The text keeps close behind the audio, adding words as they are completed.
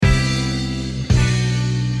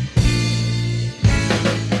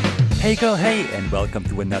Hey girl, hey, and welcome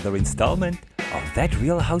to another installment of That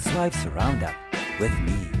Real Housewives Roundup with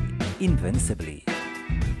me, Invincibly.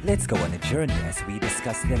 Let's go on a journey as we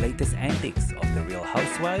discuss the latest antics of the Real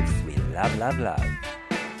Housewives we love.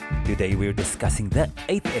 Today we're discussing the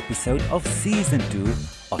 8th episode of Season 2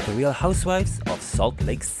 of the Real Housewives of Salt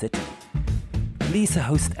Lake City. Lisa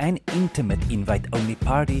hosts an intimate invite-only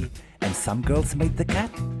party, and some girls made the cut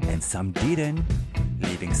and some didn't,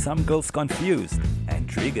 leaving some girls confused and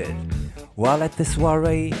triggered. While at the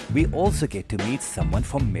soiree, we also get to meet someone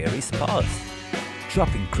from Mary's past,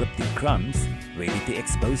 dropping cryptic crumbs ready to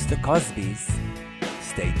expose the Cosbys.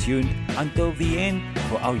 Stay tuned until the end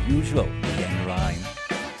for our usual Yen Rhyme.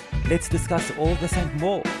 Let's discuss all this and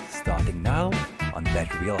more, starting now on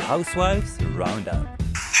That Real Housewives Roundup.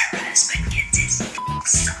 Her husband gets his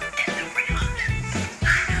sucked in the ground.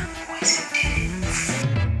 I know boys who did.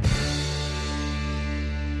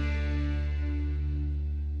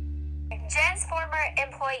 Jen's former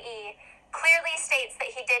employee clearly states that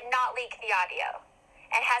he did not leak the audio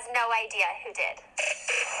and has no idea who did.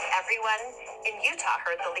 Everyone in Utah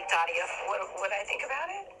heard the leaked audio. What I think about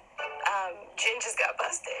it? Jen just got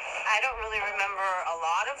busted. I don't really remember a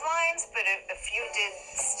lot of lines, but a few did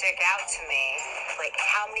stick out to me. Like,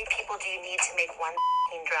 how many people do you need to make one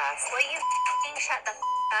dress? Will you shut the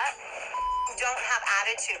up? Don't have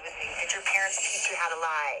attitude with me. Did your parents teach you how to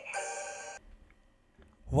lie?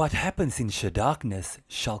 What happens in darkness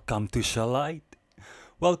shall come to light.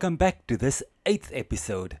 Welcome back to this 8th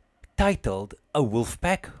episode, titled A Wolf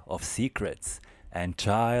Pack of Secrets. And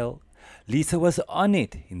child, Lisa was on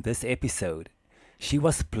it in this episode. She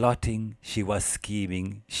was plotting, she was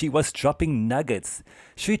scheming, she was dropping nuggets.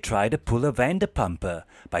 She tried to pull a Vanderpumper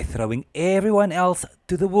by throwing everyone else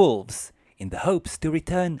to the wolves in the hopes to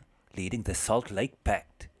return leading the Salt Lake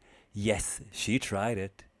Pact. Yes, she tried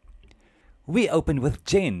it. We open with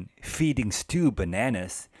Jen feeding Stu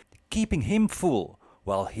bananas, keeping him full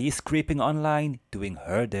while he's creeping online doing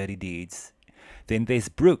her dirty deeds. Then there's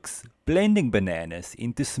Brooks blending bananas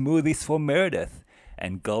into smoothies for Meredith,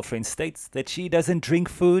 and girlfriend states that she doesn't drink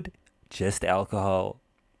food, just alcohol.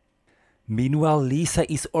 Meanwhile,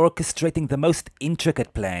 Lisa is orchestrating the most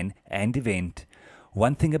intricate plan and event.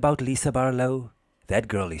 One thing about Lisa Barlow, that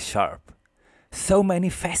girl is sharp. So many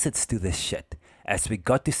facets to this shit, as we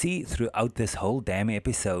got to see throughout this whole damn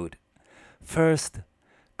episode. First,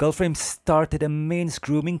 girlfriend started a men's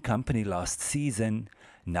grooming company last season.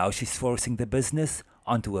 Now she's forcing the business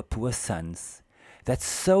onto her poor sons. That's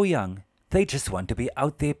so young, they just want to be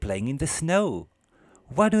out there playing in the snow.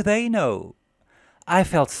 What do they know? I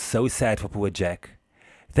felt so sad for poor Jack.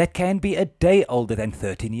 That can be a day older than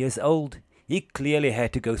 13 years old. He clearly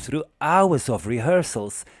had to go through hours of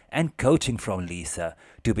rehearsals and coaching from Lisa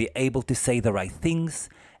to be able to say the right things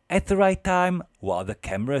at the right time while the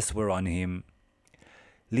cameras were on him.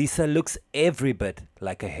 Lisa looks every bit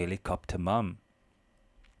like a helicopter mom.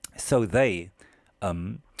 So they,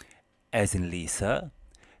 as in Lisa,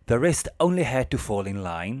 the rest only had to fall in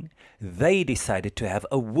line. They decided to have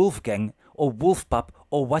a Wolfgang or Wolf Pup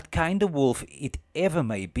or what kind of wolf it ever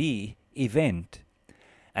may be event.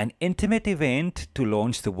 An intimate event to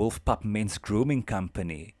launch the Wolf Pup Men's Grooming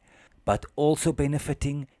Company, but also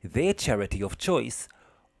benefiting their charity of choice,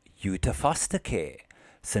 Utah Foster Care,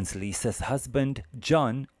 since Lisa's husband,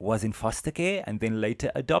 John, was in foster care and then later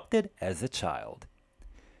adopted as a child.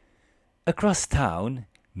 Across town,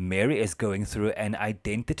 Mary is going through an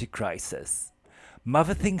identity crisis.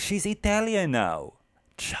 Mother thinks she's Italian now.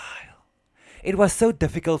 Child. It was so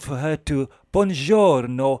difficult for her to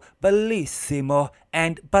buongiorno, bellissimo,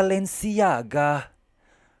 and Balenciaga.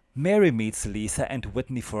 Mary meets Lisa and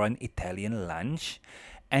Whitney for an Italian lunch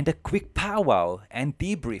and a quick powwow and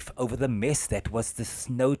debrief over the mess that was the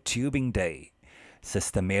snow tubing day.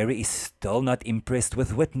 Sister Mary is still not impressed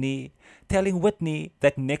with Whitney, telling Whitney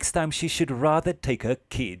that next time she should rather take her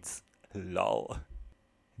kids. Lol.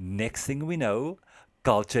 Next thing we know,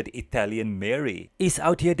 cultured Italian Mary is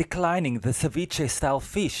out here declining the ceviche-style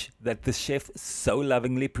fish that the chef so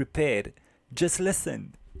lovingly prepared. Just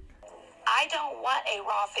listen. I don't want a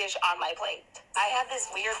raw fish on my plate. I have this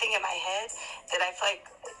weird thing in my head that I feel like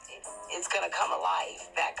it's going to come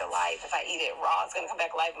back alive. If I eat it raw, it's going to come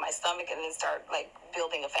back alive in my stomach and then start,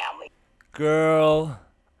 building a family. Girl,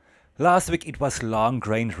 last week it was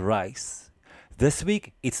long-grained rice. This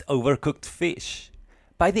week it's overcooked fish.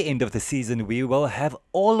 By the end of the season, we will have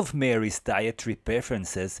all of Mary's dietary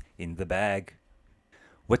preferences in the bag.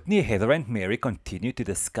 Whitney, Heather and Mary continue to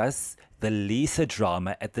discuss the Lisa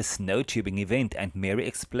drama at the snow tubing event, and Mary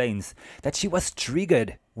explains that she was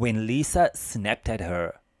triggered when Lisa snapped at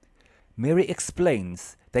her. Mary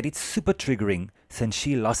explains that it's super triggering since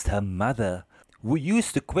she lost her mother, who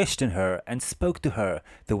used to question her and spoke to her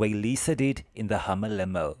the way Lisa did in the Hummer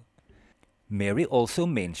limo. Mary also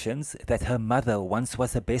mentions that her mother once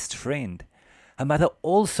was her best friend. Her mother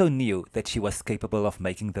also knew that she was capable of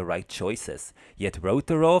making the right choices, yet wrote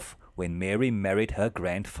her off when Mary married her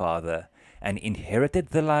grandfather and inherited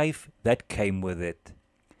the life that came with it.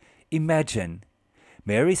 Imagine,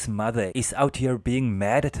 Mary's mother is out here being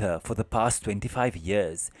mad at her for the past 25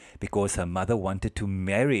 years because her mother wanted to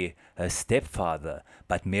marry her stepfather,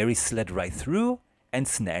 but Mary slid right through and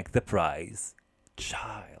snagged the prize.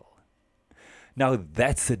 Child. Now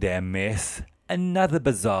that's a damn mess. Another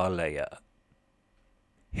bizarre layer.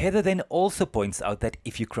 Heather then also points out that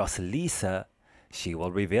if you cross Lisa, she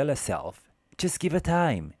will reveal herself. Just give her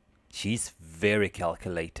time. She's very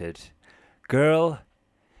calculated. Girl,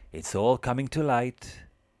 it's all coming to light.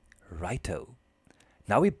 Righto.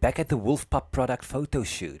 Now we're back at the Wolf Pup product photo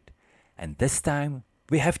shoot. And this time,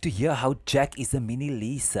 we have to hear how Jack is a mini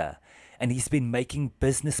Lisa. And he's been making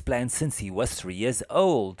business plans since he was 3 years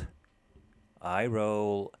old. Eye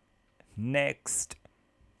roll. Next.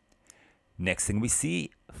 Next thing we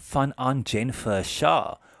see, fun Aunt Jennifer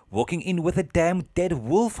Shaw walking in with a damn dead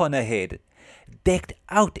wolf on her head. Decked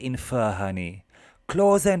out in fur, honey.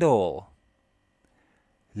 Claws and all.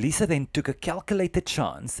 Lisa then took a calculated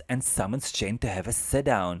chance and summons Jen to have a sit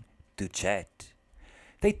down to chat.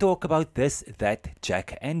 They talk about this, that,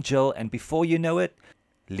 Jack and Jill, and before you know it,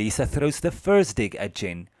 Lisa throws the first dig at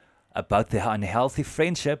Jen about the unhealthy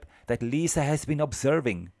friendship that Lisa has been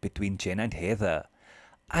observing between Jen and Heather.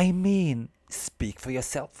 I mean, speak for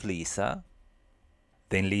yourself, Lisa.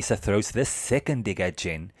 Then Lisa throws the second dig at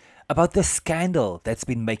Jen about the scandal that's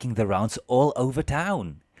been making the rounds all over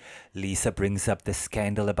town. Lisa brings up the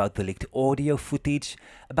scandal about the leaked audio footage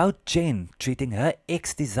about Jen treating her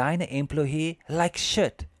ex-designer employee like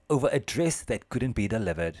shit over a dress that couldn't be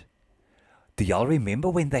delivered. Do y'all remember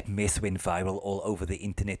when that mess went viral all over the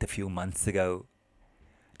internet a few months ago?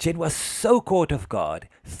 Jen was so caught off guard,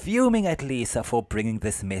 fuming at Lisa for bringing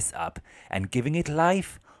this mess up and giving it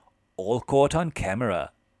life, all caught on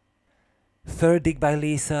camera. Third dig by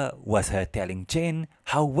Lisa was her telling Jen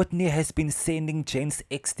how Whitney has been sending Jen's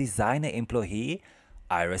ex-designer employee,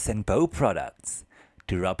 Iris and Bow products,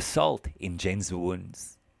 to rub salt in Jen's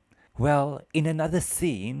wounds. Well, in another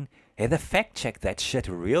scene, Heather fact-checked that shit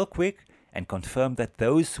real quick and confirmed that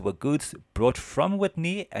those were goods brought from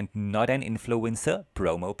Whitney and not an influencer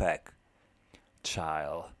promo pack.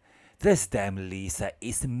 Child, this damn Lisa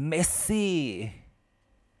is messy.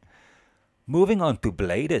 Moving on to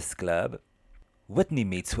Bladers Club, Whitney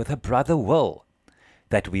meets with her brother Will,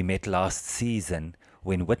 that we met last season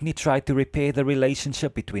when Whitney tried to repair the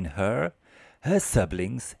relationship between her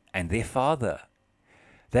siblings, and their father.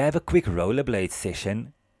 They have a quick rollerblade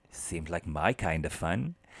session, seemed like my kind of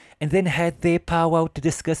fun, and then had their powwow to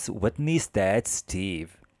discuss Whitney's dad,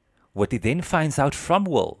 Steve. Whitney then finds out from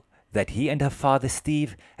Will that he and her father,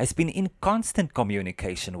 Steve, has been in constant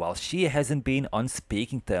communication while she hasn't been on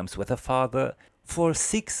speaking terms with her father for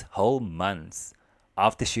 6 whole months,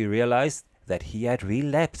 after she realized that he had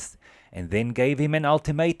relapsed and then gave him an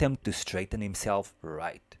ultimatum to straighten himself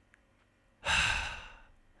right.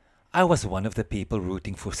 I was one of the people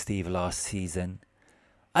rooting for Steve last season.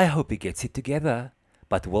 I hope he gets it together,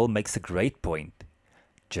 but Will makes a great point.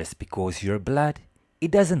 Just because you're blood,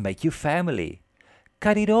 it doesn't make you family.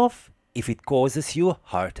 Cut it off if it causes you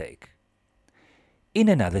heartache. In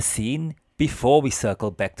another scene, before we circle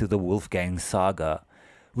back to the Wolfgang saga,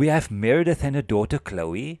 we have Meredith and her daughter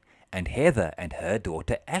Chloe, and Heather and her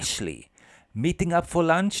daughter Ashley, meeting up for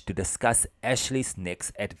lunch to discuss Ashley's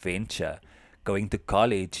next adventure, going to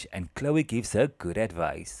college, and Chloe gives her good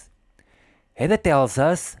advice. Heather tells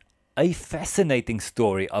us a fascinating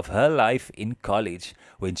story of her life in college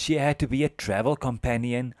when she had to be a travel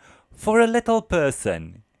companion for a little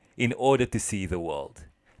person in order to see the world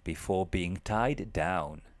before being tied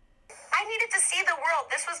down. I needed to see the world.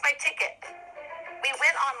 This was my ticket. We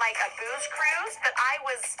went on like a booze cruise, but I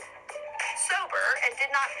was sober and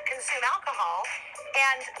did not consume alcohol.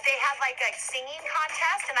 And they had like a singing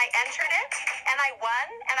contest, and I entered it, and I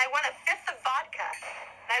won a fifth of vodka.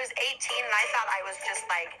 And I was 18, and I thought I was just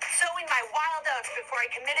like sowing my wild oats before I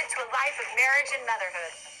committed to a life of marriage and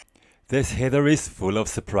motherhood. This Heather is full of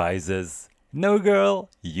surprises. No, girl,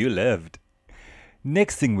 you lived.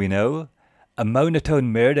 Next thing we know, a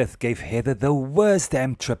monotone Meredith gave Heather the worst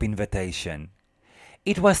damn trip invitation.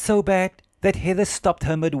 It was so bad that Heather stopped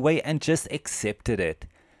her midway and just accepted it.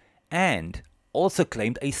 And also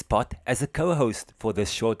claimed a spot as a co-host for this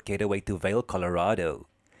short getaway to Vail, Colorado.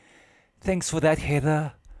 Thanks for that,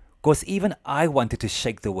 Heather. 'Cause even I wanted to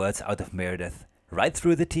shake the words out of Meredith, right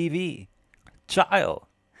through the TV. Child,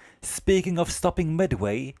 speaking of stopping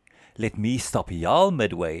midway, let me stop y'all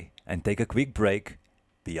midway and take a quick break.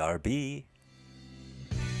 BRB.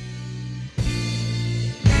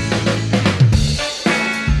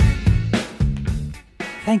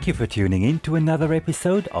 Thank you for tuning in to another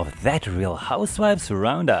episode of That Real Housewives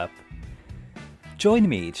Roundup. Join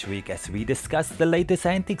me each week as we discuss the latest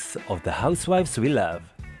antics of the housewives we love,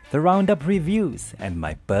 the Roundup reviews, and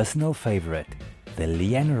my personal favorite, the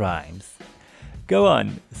LeAnn Rimes. Go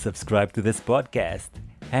on, subscribe to this podcast,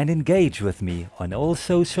 and engage with me on all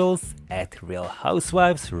socials at Real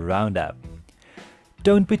Housewives Roundup.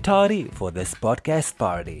 Don't be tardy for this podcast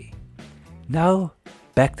party. Now,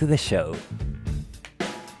 back to the show.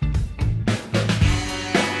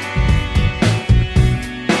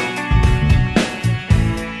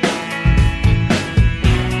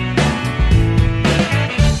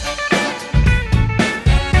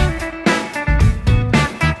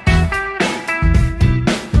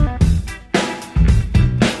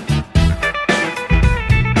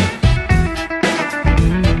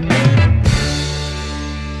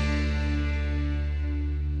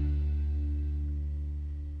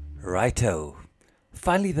 Righto,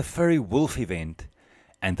 finally the Furry Wolf event,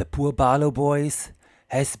 and the poor Barlow boys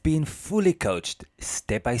has been fully coached,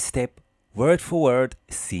 step by step, word for word,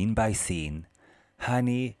 scene by scene.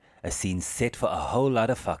 Honey, a scene set for a whole lot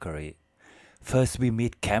of fuckery. First we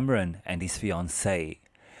meet Cameron and his fiancée.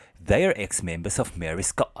 They are ex-members of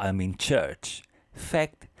Mary's Church.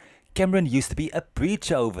 Fact, Cameron used to be a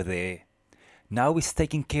preacher over there. Now he's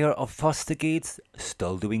taking care of foster kids,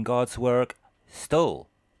 still doing God's work,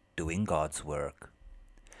 doing God's work.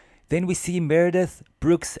 Then we see Meredith,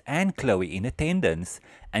 Brooks and Chloe in attendance,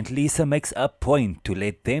 and Lisa makes a point to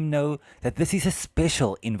let them know that this is a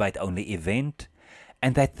special invite-only event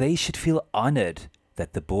and that they should feel honored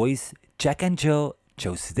that the boys, Jack and Jill,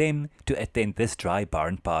 chose them to attend this dry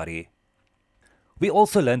barn party. We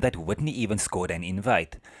also learned that Whitney even scored an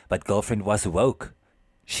invite, but girlfriend was woke.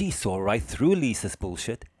 She saw right through Lisa's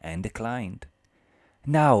bullshit and declined.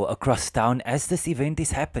 Now, across town as this event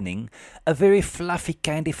is happening, a very fluffy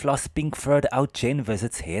candy floss pink furred out Jen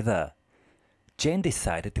visits Heather. Jen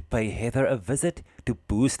decided to pay Heather a visit to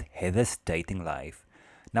boost Heather's dating life.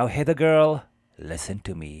 Now Heather girl, listen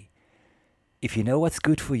to me. If you know what's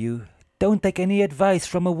good for you, don't take any advice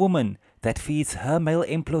from a woman that feeds her male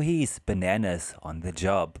employees bananas on the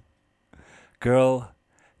job. Girl,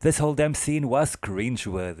 this whole damn scene was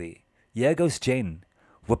cringeworthy. Here goes Jen,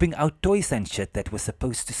 whipping out toys and shit that was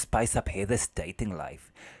supposed to spice up Heather's dating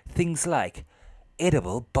life. Things like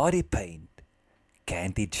edible body paint,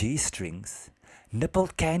 candy G-strings,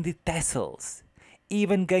 nippled candy tassels,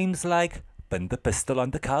 even games like Pin the Pistol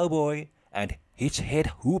on the Cowboy and Hitch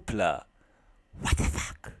Head Hoopla. What the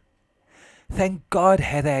fuck? Thank God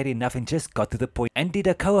Heather had enough and just got to the point and did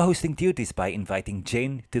her co-hosting duties by inviting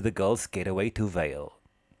Jen to the girls' getaway to Vail.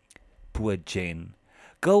 Poor Jen.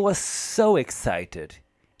 Girl was so excited.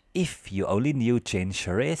 If you only knew Jen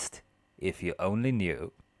Charest, if you only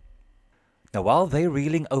knew. Now while they're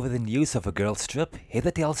reeling over the news of a girl's trip,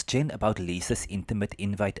 Heather tells Jen about Lisa's intimate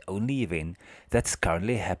invite-only event that's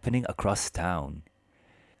currently happening across town.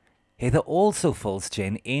 Heather also fills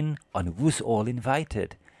Jen in on who's all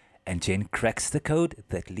invited, and Jen cracks the code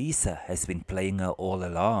that Lisa has been playing her all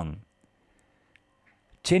along.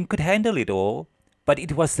 Jen could handle it all, but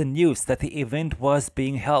it was the news that the event was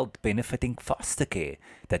being held benefiting foster care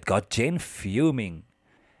that got Jen fuming.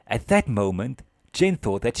 At that moment, Jen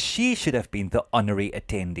thought that she should have been the honorary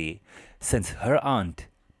attendee, since her aunt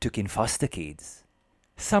took in foster kids.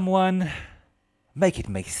 Someone, make it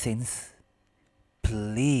make sense.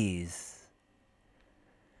 Please.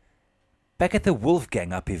 Back at the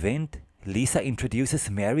Wolfgang Up event, Lisa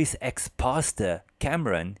introduces Mary's ex-pastor,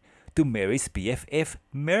 Cameron, to Mary's BFF,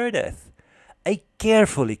 Meredith. A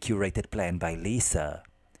carefully curated plan by Lisa.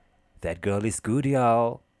 That girl is good,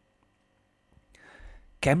 y'all.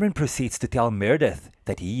 Cameron proceeds to tell Meredith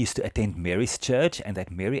that he used to attend Mary's church and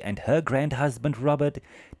that Mary and her grand-husband Robert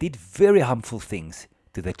did very harmful things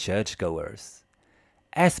to the churchgoers.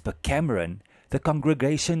 As per Cameron, the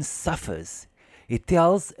congregation suffers. He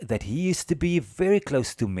tells that he used to be very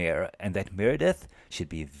close to Mary and that Meredith should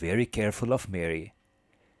be very careful of Mary.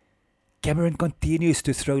 Cameron continues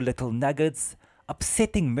to throw little nuggets,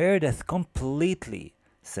 upsetting Meredith completely,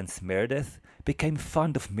 since Meredith became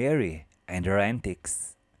fond of Mary and her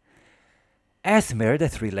antics. As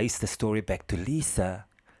Meredith relays the story back to Lisa,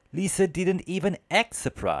 Lisa didn't even act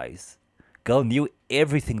surprised. Girl knew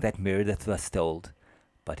everything that Meredith was told,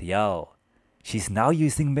 but y'all, she's now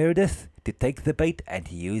using Meredith to take the bait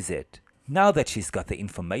and use it. Now that she's got the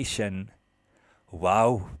information,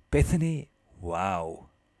 wow, Bethany, wow.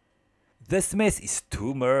 This mess is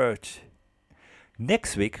too much.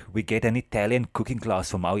 Next week, we get an Italian cooking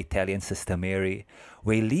class from our Italian sister Mary,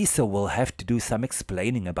 where Lisa will have to do some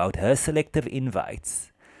explaining about her selective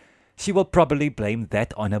invites. She will probably blame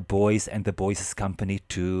that on her boys and the boys' company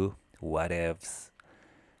too, whatevs.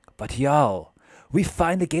 But y'all, we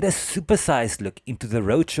finally get a supersized look into the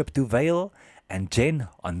road trip to Vale and Jen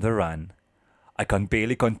on the run. I can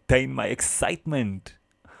barely contain my excitement.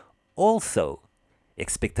 Also,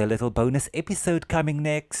 expect a little bonus episode coming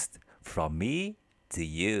next, from me to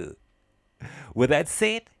you. With that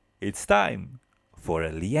said, it's time for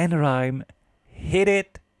a Leanne rhyme. Hit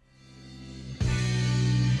it!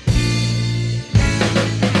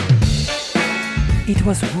 It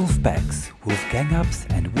was wolf packs, wolf gang-ups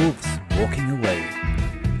and wolves walking away.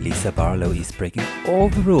 Lisa Barlow is breaking all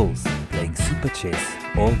the rules, playing super chess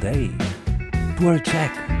all day. Poor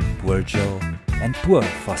Jack, poor Joe, and poor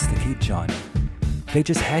foster kid John. They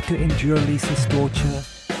just had to endure Lisa's torture.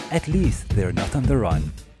 At least they're not on the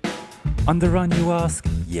run. On the run, you ask?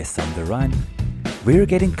 Yes, on the run. We're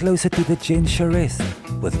getting closer to the Jen Charest,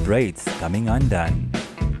 with braids coming undone.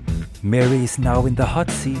 Mary is now in the hot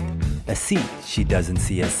seat, a seat she doesn't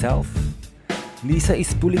see herself. Lisa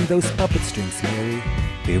is pulling those puppet strings, Mary.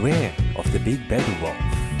 Beware of the big bad wolf.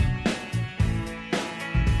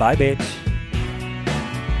 Bye, bitch.